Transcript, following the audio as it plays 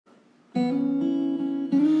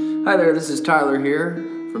Hi there, this is Tyler here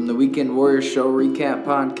from the Weekend Warriors Show Recap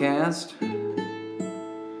Podcast.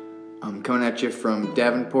 I'm coming at you from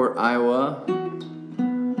Davenport, Iowa.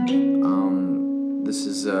 This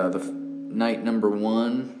is the night number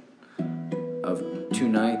 1 of 2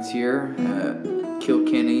 nights here at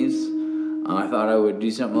Kilkenny's. I thought I would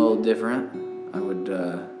do something a little different. I would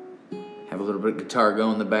have a little bit of guitar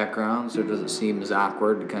going in the background so it doesn't seem as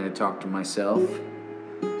awkward to kind of talk to myself.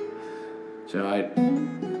 So I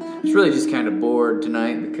was really just kind of bored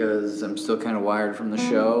tonight because I'm still kind of wired from the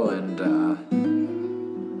show, and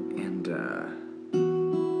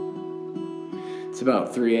it's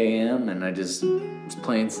about 3 a.m. and I just was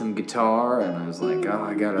playing some guitar, and I was like, oh,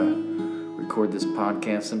 I gotta record this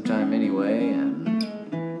podcast sometime anyway, and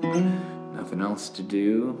nothing else to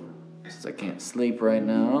do since I can't sleep right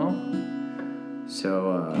now.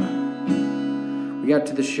 So we got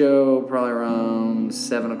to the show probably around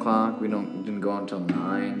 7 o'clock. We didn't go until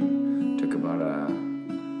 9. Took about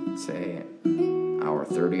say hour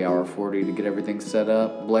 30, hour 40 to get everything set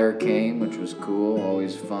up. Blair came, which was cool,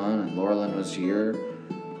 always fun, and Laurelyn was here.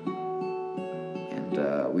 And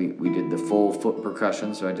we did the full foot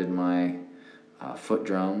percussion, so I did my foot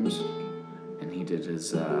drums, and he did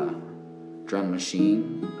his drum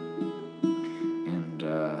machine. And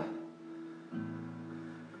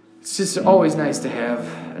it's just always nice to have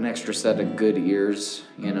an extra set of good ears,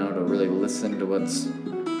 to really listen to what's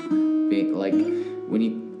being, like, when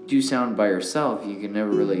you do sound by yourself, you can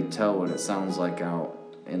never really tell what it sounds like out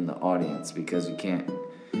in the audience because you can't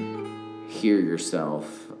hear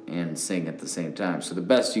yourself and sing at the same time. So the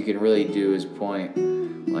best you can really do is point,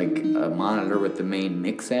 like, a monitor with the main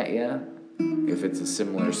mix at you. If it's a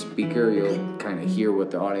similar speaker, you'll kind of hear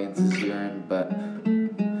what the audience is hearing, but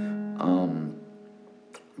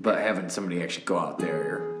having somebody actually go out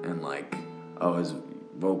there and, like, oh, his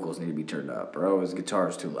vocals need to be turned up, or oh, his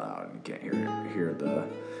guitar's too loud and you can't hear the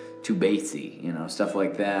too bassy, stuff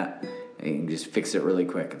like that, and you can just fix it really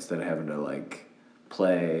quick instead of having to, like,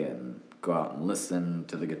 play and go out and listen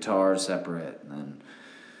to the guitar separate, and then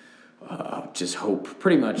just hope.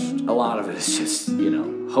 Pretty much a lot of it is just,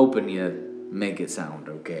 hoping you make it sound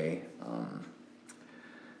okay.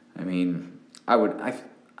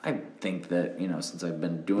 I think that, since I've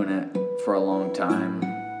been doing it for a long time,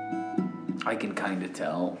 I can kind of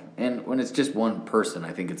tell. And when it's just one person, I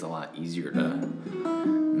think it's a lot easier to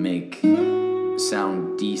make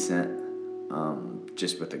sound decent,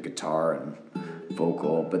 just with the guitar and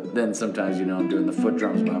vocal. But then sometimes, I'm doing the foot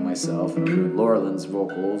drums by myself, and I'm doing Laurelyn's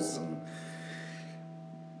vocals, and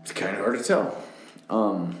it's kind of hard to tell.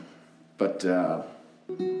 But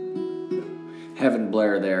having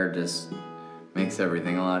Blair there just makes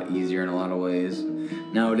everything a lot easier in a lot of ways.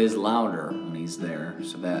 Now it is louder when he's there,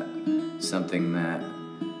 so that's something that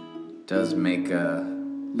does make a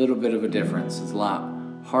little bit of a difference. It's a lot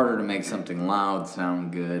harder to make something loud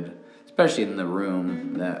sound good, especially in the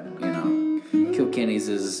room that, Kilkenny's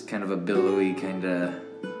is kind of a billowy kind of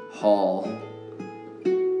hall,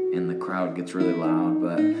 and the crowd gets really loud.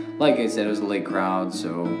 But like I said, it was a late crowd,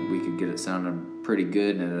 so we could get it sounding pretty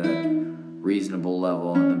good at a reasonable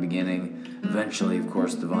level in the beginning. Eventually, of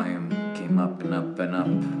course, the volume came up and up and up.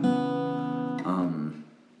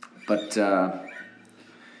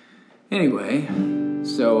 Anyway,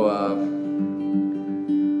 so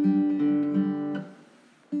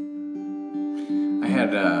I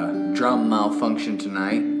had a drum malfunction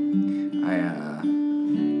tonight.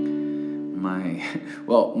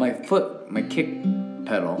 My kick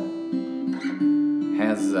pedal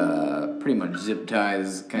has pretty much zip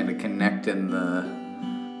ties kind of connecting the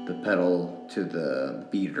pedal to the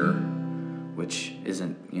beater, which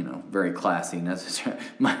isn't, very classy necessarily.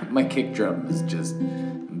 My kick drum is just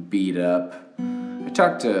beat up. I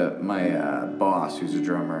talked to my boss, who's a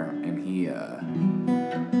drummer, and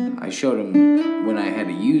I showed him when I had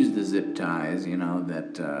to use the zip ties,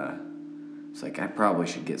 that it's like I probably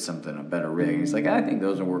should get a better rig. He's like, I think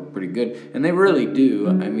those will work pretty good, and they really do.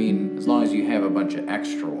 I mean, as long as you have a bunch of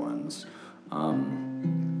extra ones,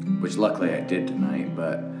 which luckily I did tonight,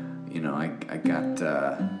 but I got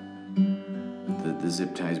the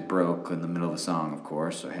zip ties broke in the middle of a song, of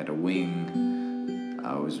course, so I had to wing.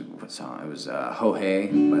 What song? It was Ho Hey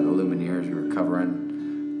by the Lumineers we were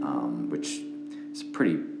covering, which is a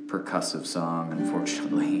pretty percussive song,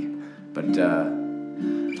 unfortunately. But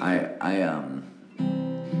I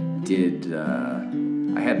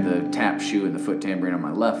had the tap shoe and the foot tambourine on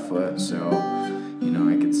my left foot, so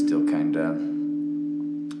I could still kind of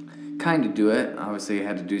do it. Obviously, I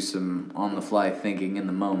had to do some on-the-fly thinking in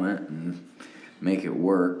the moment and make it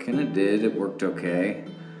work, and it did. It worked okay.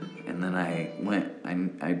 And then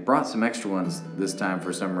I brought some extra ones this time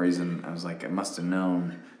for some reason. I was like, I must have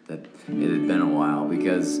known that it had been a while,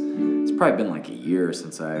 because it's probably been like a year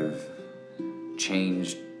since I've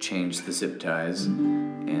changed the zip ties.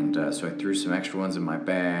 And so I threw some extra ones in my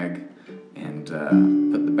bag and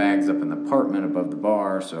put the bags up in the apartment above the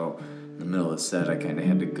bar. So in the middle of the set, I kind of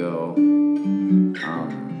had to go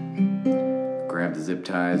grab the zip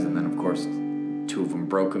ties, and then of course 2 of them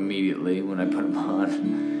broke immediately when I put them on,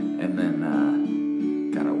 and then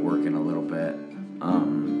got it working a little bit.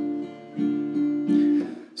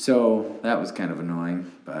 So that was kind of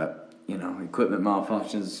annoying, but equipment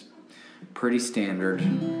malfunctions, pretty standard.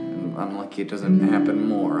 I'm lucky it doesn't happen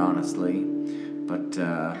more, honestly. But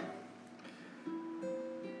so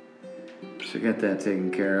I got that taken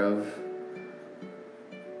care of.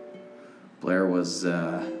 Blair was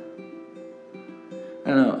I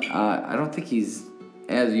don't know. I don't think he's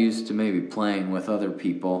as used to maybe playing with other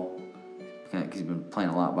people. He's been playing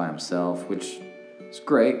a lot by himself, which is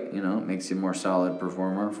great. It makes you a more solid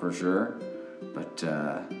performer for sure. But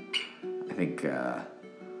I think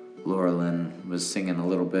Laurelyn was singing a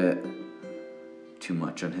little bit too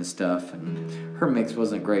much on his stuff, and her mix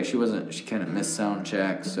wasn't great. She kind of missed sound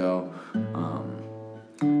check, so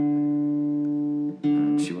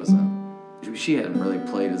she hadn't really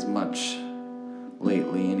played as much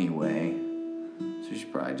lately anyway, so she's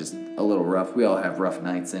probably just a little rough. We all have rough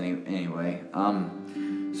nights anyway.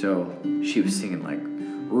 So she was singing like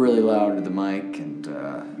really loud to the mic and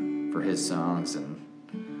for his songs, and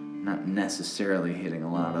not necessarily hitting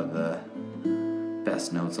a lot of the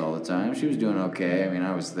best notes all the time. She was doing okay. I mean,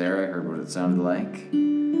 I was there. I heard what it sounded like,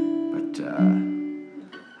 but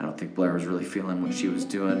I don't think Blair was really feeling what she was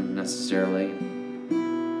doing necessarily.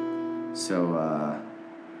 So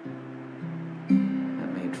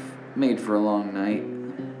that made for a long night.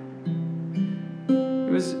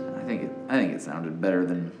 It was. I think it sounded better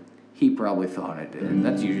than he probably thought it did.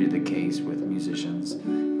 That's usually the case with musicians.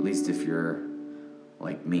 At least if you're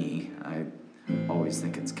like me, I always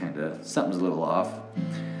think it's kind of something's a little off.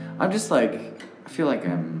 I'm just like, I feel like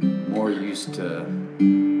I'm more used to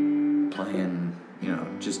playing,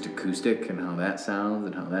 just acoustic and how that sounds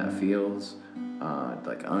and how that feels.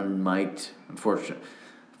 Like unmiked.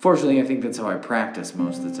 Fortunately, I think that's how I practice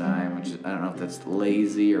most of the time. I don't know if that's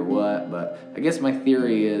lazy or what, but I guess my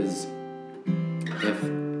theory is if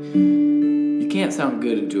you can't sound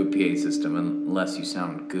good into a PA system unless you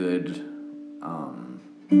sound good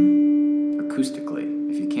acoustically.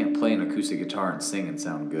 If you can't play an acoustic guitar and sing and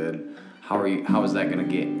sound good, how is that going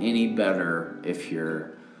to get any better if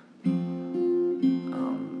you're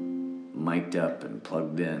mic'd up and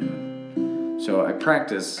plugged in? So I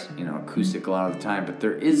practice, acoustic a lot of the time, but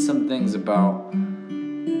there is some things about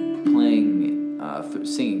playing,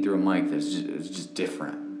 singing through a mic that's just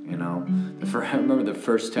different, I remember the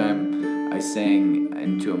first time I sang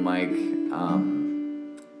into a mic,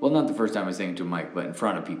 well, not the first time I sang into a mic, but in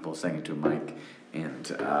front of people, sang into a mic,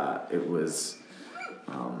 and it was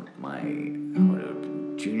my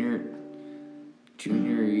junior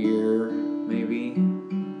year, maybe,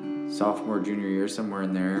 sophomore, junior year, somewhere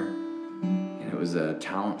in there. It was a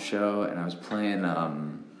talent show, and I was playing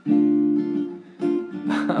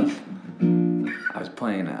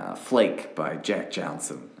Flake by Jack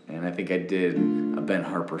Johnson, and I think I did a Ben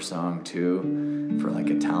Harper song too for like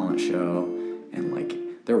a talent show, and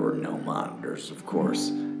like there were no monitors, of course,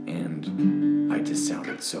 and I just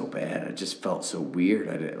sounded so bad. It just felt so weird.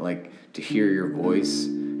 I did, like, to hear your voice,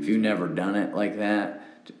 if you've never done it like that.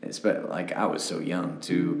 Like, I was so young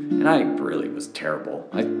too, and I really was terrible.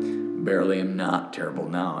 I barely am not terrible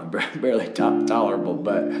now. I'm barely tolerable,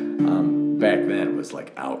 but back then it was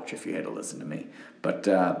like, ouch, if you had to listen to me. But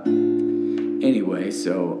anyway,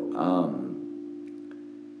 so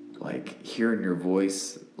like hearing your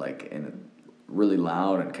voice like in really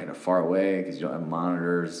loud and kind of far away because you don't have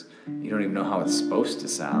monitors, you don't even know how it's supposed to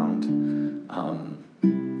sound.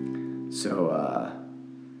 So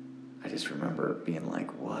I just remember being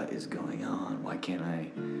like, what is going on? Why can't I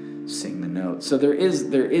sing the notes? So there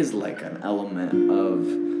is like an element of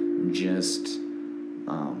just,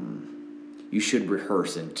 you should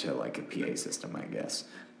rehearse into like a PA system, I guess.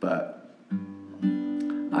 But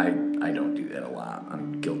I don't do that a lot.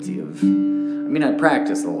 I'm guilty of, I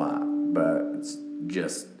practice a lot, but it's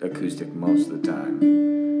just acoustic most of the time.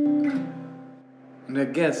 And I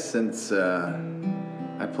guess since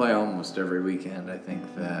I play almost every weekend, I think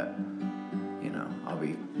that,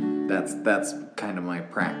 that's kind of my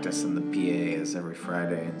practice in the PA is every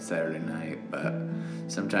Friday and Saturday night, but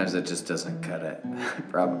sometimes it just doesn't cut it.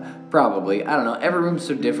 Probably. I don't know. Every room's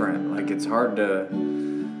so different. Like, it's hard to,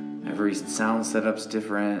 every every sound setup's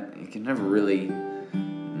different. You can never really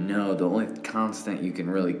know. The only constant you can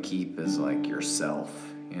really keep is like yourself,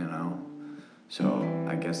 you know? So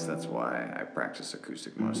I guess that's why I practice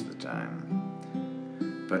acoustic most of the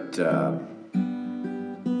time. But, so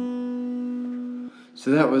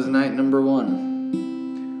that was night number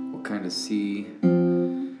 1. We'll kind of see.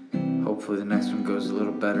 Hopefully the next one goes a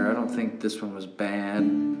little better. I don't think this one was bad.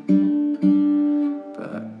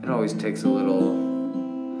 But it always takes a little,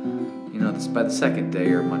 you know, by the second day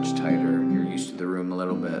you're much tighter. You're used to the room a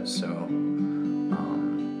little bit, so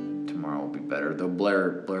tomorrow will be better. Though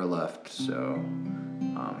Blair left, so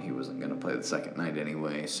he wasn't going to play the second night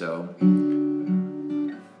anyway. So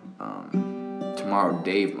tomorrow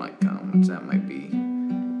Dave might come, which that might be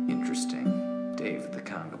interesting. Dave, the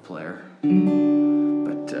conga player.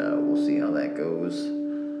 But we'll see how that goes.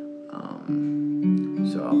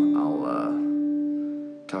 So I'll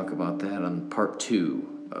talk about that on part 2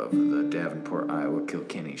 of the Davenport, Iowa,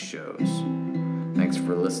 Kilkenny shows. Thanks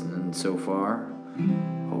for listening so far.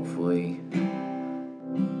 Hopefully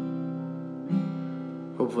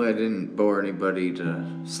I didn't bore anybody to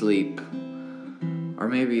sleep. Or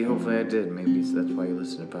maybe, hopefully I did. Maybe that's why you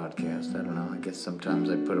listen to podcasts. I don't know. I guess sometimes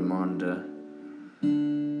I put them on to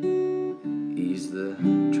ease the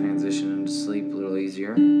transition into sleep a little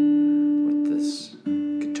easier. With this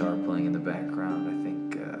guitar playing in the background, I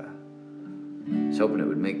think I was hoping it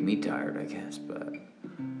would make me tired, I guess. But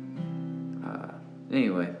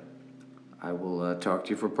anyway, I will talk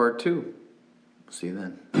to you for part 2. See you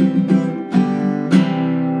then.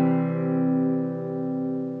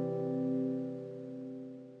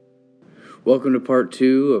 Welcome to part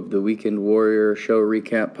 2 of the Weekend Warrior Show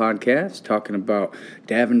Recap Podcast, talking about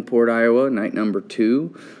Davenport, Iowa, night number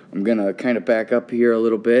 2. I'm going to kind of back up here a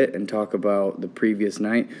little bit and talk about the previous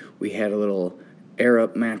night. We had a little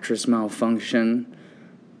air-up mattress malfunction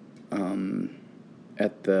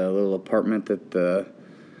at the little apartment that the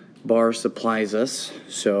bar supplies us.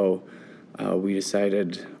 So we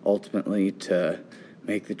decided ultimately to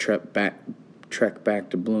make the trek back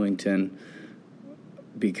to Bloomington,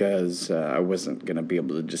 because I wasn't going to be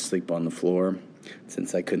able to just sleep on the floor.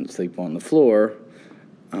 Since I couldn't sleep on the floor,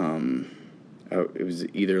 it was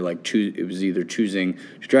either choosing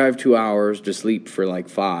to drive 2 hours to sleep for like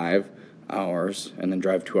 5 hours and then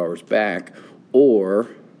drive 2 hours back, or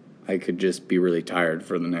I could just be really tired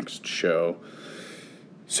for the next show.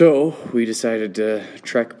 So we decided to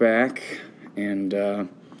trek back, and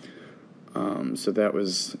so that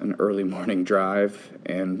was an early morning drive,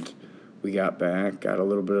 and we got back, got a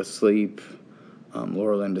little bit of sleep.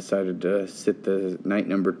 Laura Lynn decided to sit the night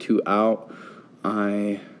number 2 out.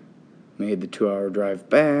 I made the 2-hour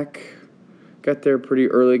drive back. Got there pretty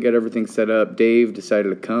early, got everything set up. Dave decided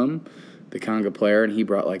to come, the conga player, and he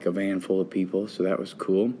brought like a van full of people, so that was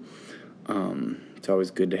cool. It's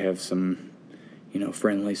always good to have some,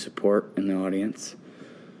 friendly support in the audience.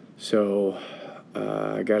 So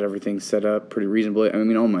I got everything set up pretty reasonably. I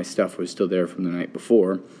mean, all my stuff was still there from the night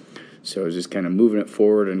before. So I was just kind of moving it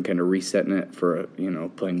forward and kind of resetting it for,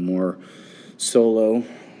 playing more solo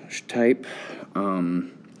type.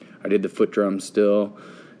 I did the foot drum still,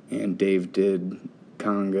 and Dave did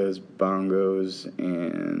congas, bongos,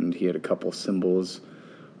 and he had a couple cymbals.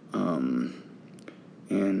 And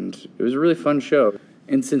it was a really fun show.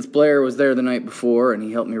 And since Blair was there the night before and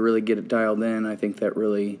he helped me really get it dialed in, I think that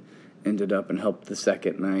really ended up and helped the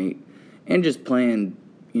second night. And just playing,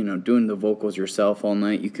 doing the vocals yourself all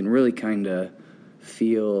night, you can really kind of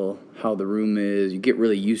feel how the room is. You get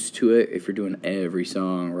really used to it. If you're doing every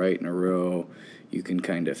song right in a row, you can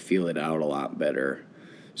kind of feel it out a lot better.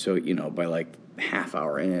 So, by like half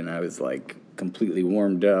hour in, I was like completely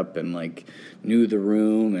warmed up and like knew the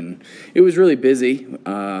room, and it was really busy.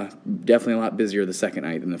 Definitely a lot busier the second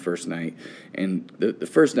night than the first night. And the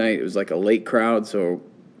first night, it was like a late crowd, so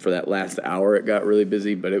for that last hour, it got really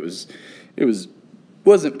busy, but it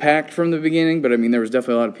wasn't packed from the beginning, but I mean, there was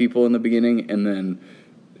definitely a lot of people in the beginning, and then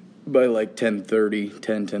by like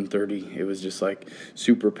 10:30, it was just like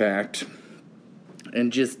super packed.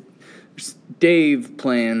 And just Dave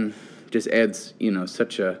playing just adds,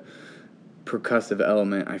 such a percussive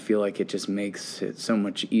element. I feel like it just makes it so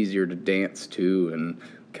much easier to dance to and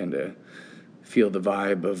kind of feel the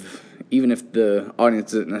vibe of, even if the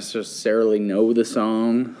audience doesn't necessarily know the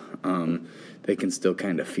song, they can still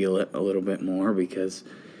kind of feel it a little bit more because,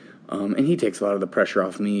 and he takes a lot of the pressure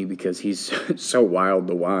off me because he's so wild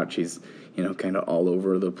to watch. He's, kind of all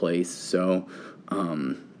over the place. So,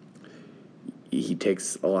 he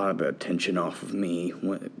takes a lot of the attention off of me.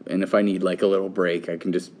 And if I need like a little break, I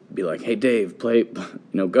can just be like, "Hey, Dave, play,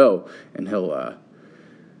 go," and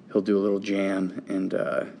he'll do a little jam and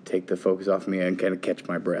take the focus off me and kind of catch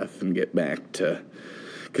my breath and get back to,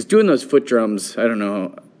 because doing those foot drums, I don't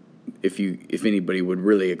know if anybody would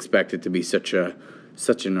really expect it to be such an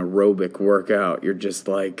aerobic workout. You're just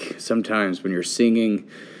like, sometimes when you're singing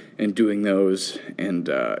and doing those, and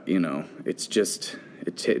it's just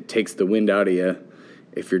it takes the wind out of you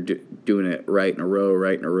if you're doing it right in a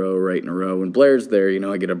row. When Blair's there,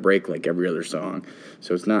 I get a break like every other song,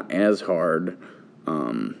 so it's not as hard.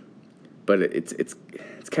 But it's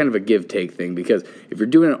kind of a give-take thing, because if you're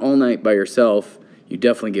doing it all night by yourself, you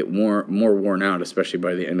definitely get more worn out, especially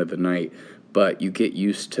by the end of the night. But you get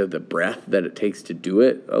used to the breath that it takes to do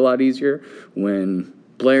it a lot easier. When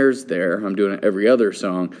Blair's there, I'm doing it every other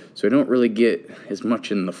song, so I don't really get as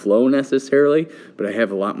much in the flow necessarily, but I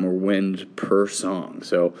have a lot more wind per song.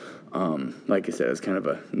 So, like I said, it's kind of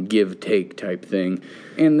a give-take type thing.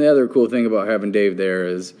 And the other cool thing about having Dave there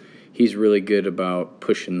is he's really good about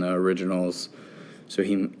pushing the originals. So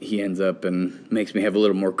he ends up and makes me have a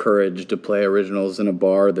little more courage to play originals in a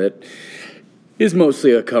bar that is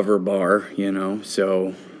mostly a cover bar,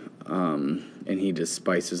 So, and he just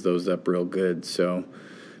spices those up real good, so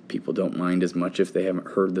people don't mind as much if they haven't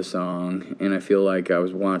heard the song. And I feel like I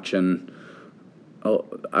was watching.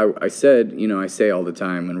 I said, I say all the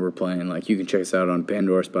time when we're playing, like, you can check us out on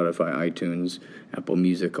Pandora, Spotify, iTunes, Apple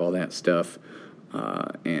Music, all that stuff.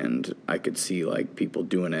 And I could see, like, people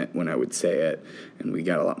doing it when I would say it. And we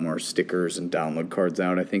got a lot more stickers and download cards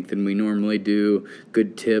out, I think, than we normally do.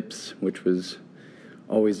 Good tips, which was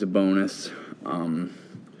always a bonus.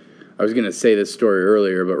 I was going to say this story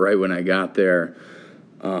earlier, but right when I got there,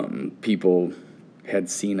 people had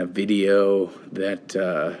seen a video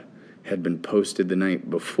that had been posted the night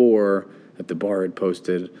before, that the bar had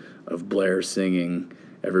posted, of Blair singing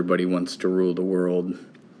 "Everybody Wants to Rule the World."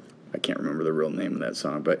 I can't remember the real name of that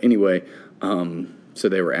song, but anyway, so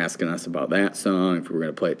they were asking us about that song, if we were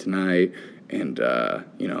going to play it tonight, and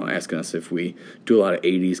asking us if we do a lot of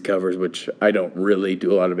 80s covers, which I don't really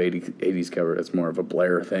do a lot of 80s covers. It's more of a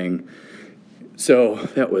Blair thing. So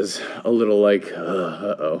that was a little like,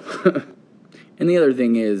 uh-oh. And the other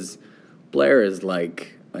thing is, Blair is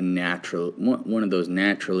like a natural, one of those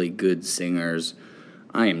naturally good singers.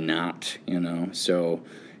 I am not, so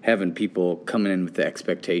having people coming in with the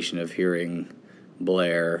expectation of hearing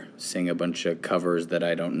Blair sing a bunch of covers that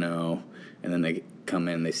I don't know, and then they come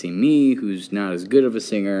in, they see me, who's not as good of a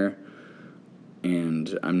singer,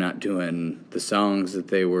 and I'm not doing the songs that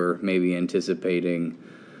they were maybe anticipating,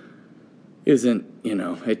 isn't,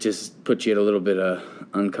 it just puts you at a little bit of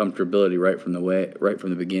uncomfortability right from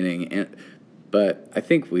the beginning. But I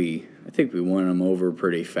think we won them over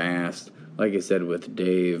pretty fast. Like I said with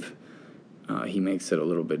Dave, he makes it a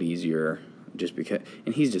little bit easier, just because,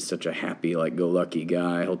 and he's just such a happy, like, go-lucky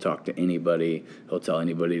guy. He'll talk to anybody. He'll tell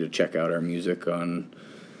anybody to check out our music on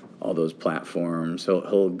all those platforms.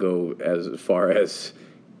 He'll go as far as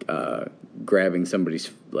grabbing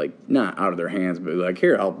somebody's, like, not out of their hands, but like,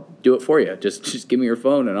 here, I'll do it for you. Just give me your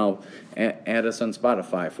phone and I'll add us on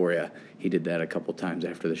Spotify for you. He did that a couple times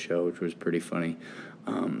after the show, which was pretty funny.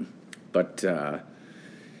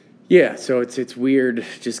 Yeah, so it's weird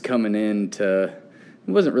just coming in to,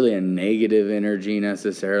 it wasn't really a negative energy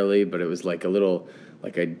necessarily, but it was like a little,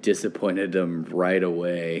 like, I disappointed them right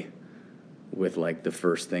away with, like, the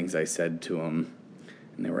first things I said to them.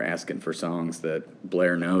 And they were asking for songs that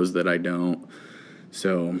Blair knows that I don't.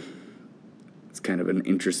 So it's kind of an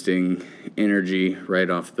interesting energy right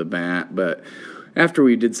off the bat. But after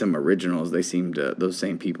we did some originals, they seemed to, those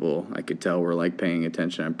same people, I could tell, were, like, paying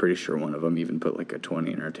attention. I'm pretty sure one of them even put, like, a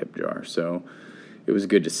 20 in our tip jar. So it was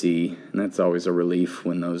good to see, and that's always a relief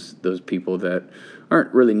when those people that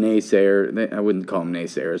aren't really naysayers, I wouldn't call them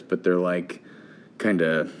naysayers, but they're, like, kind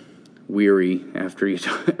of weary after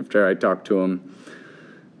I talk to them,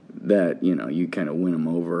 that, you kind of win them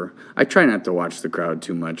over. I try not to watch the crowd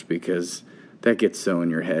too much, because that gets so in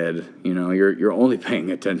your head. You're only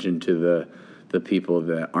paying attention to the people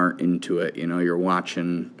that aren't into it. You're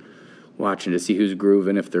watching to see who's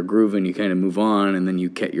grooving. If they're grooving, you kind of move on, and then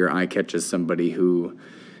your eye catches somebody who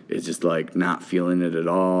is just, like, not feeling it at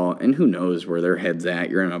all, and who knows where their head's at.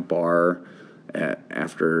 You're in a bar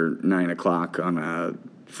after 9 o'clock on a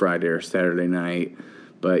Friday or Saturday night,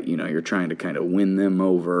 but you're trying to kind of win them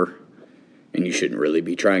over, and you shouldn't really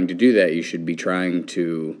be trying to do that. You should be trying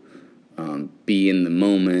to be in the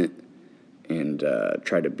moment and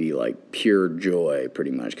try to be, like, pure joy,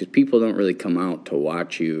 pretty much, because people don't really come out to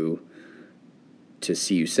watch you to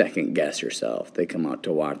see you second guess yourself. They come out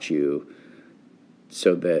to watch you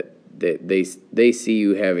so that they see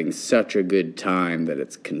you having such a good time that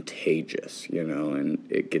it's contagious, and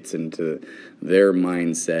it gets into their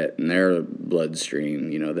mindset and their bloodstream,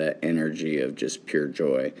 that energy of just pure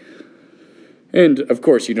joy. And of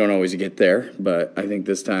course, you don't always get there, but I think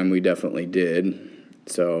this time we definitely did.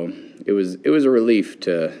 So it was a relief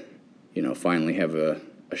to, finally have a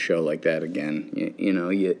show like that again.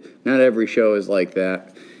 Not every show is like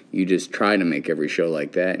that. You just try to make every show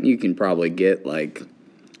like that, and you can probably get like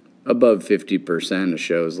above 50% of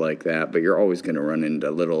shows like that, but you're always going to run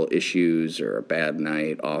into little issues or a bad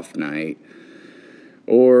night, off night,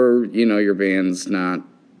 or, your band's not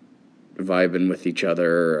vibing with each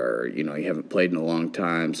other, or, you haven't played in a long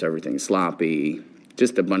time, so everything's sloppy.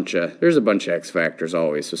 Just there's a bunch of X factors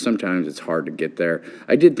always, so sometimes it's hard to get there.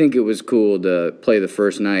 I did think it was cool to play the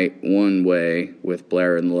first night one way with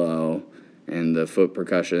Blair and Lowe, and the foot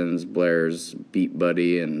percussions, Blair's beat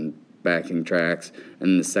buddy and backing tracks,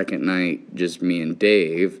 and the second night just me and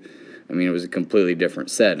Dave. I mean, it was a completely different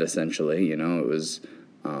set, essentially. It was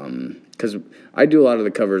because I do a lot of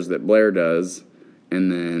the covers that Blair does,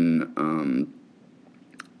 and then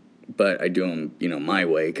but I do them my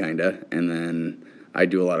way, kind of, and then I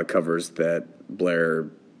do a lot of covers that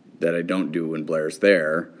I don't do when Blair's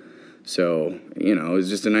there. So, it was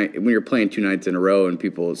just a night, when you're playing 2 nights in a row and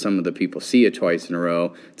some of the people see you twice in a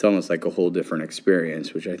row, it's almost like a whole different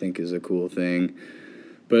experience, which I think is a cool thing.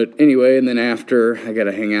 But anyway, and then after, I got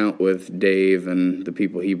to hang out with Dave and the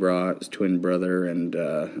people he brought, his twin brother and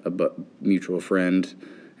a mutual friend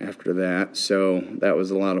after that. So that was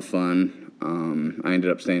a lot of fun. I ended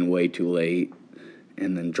up staying way too late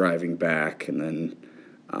and then driving back. And then,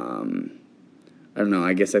 I don't know,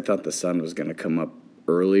 I guess I thought the sun was going to come up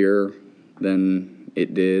earlier than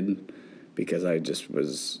it did, because I just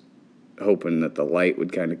was hoping that the light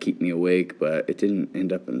would kind of keep me awake, but it didn't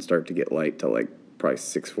end up and start to get light till like probably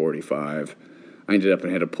 6:45. I ended up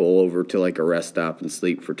and had to pull over to like a rest stop and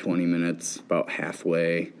sleep for 20 minutes, about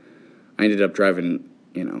halfway. I ended up driving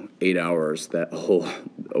 8 hours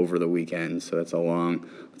over the weekend, so it's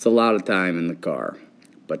a lot of time in the car.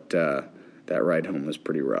 But that ride home was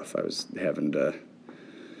pretty rough. I was having to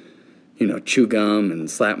chew gum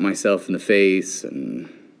and slap myself in the face and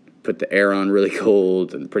put the air on really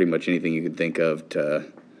cold and pretty much anything you could think of to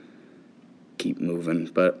keep moving.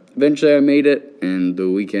 But eventually I made it, and the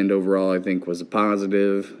weekend overall I think was a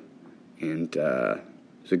positive, and it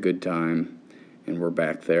was a good time, and we're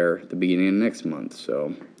back there at the beginning of next month,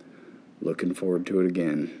 so looking forward to it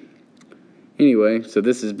again. Anyway, so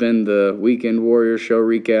this has been the Weekend Warrior Show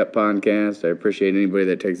Recap Podcast. I appreciate anybody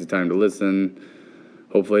that takes the time to listen.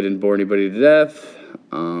 Hopefully I didn't bore anybody to death.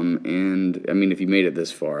 And I mean, if you made it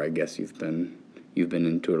this far, I guess you've been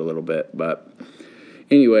into it a little bit. But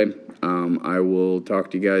anyway, I will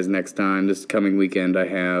talk to you guys next time. This coming weekend, I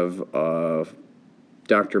have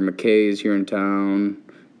Dr. McKay's here in town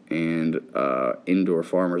and indoor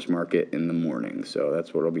farmers market in the morning. So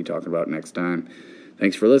that's what I'll be talking about next time.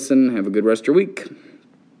 Thanks for listening. Have a good rest of your week.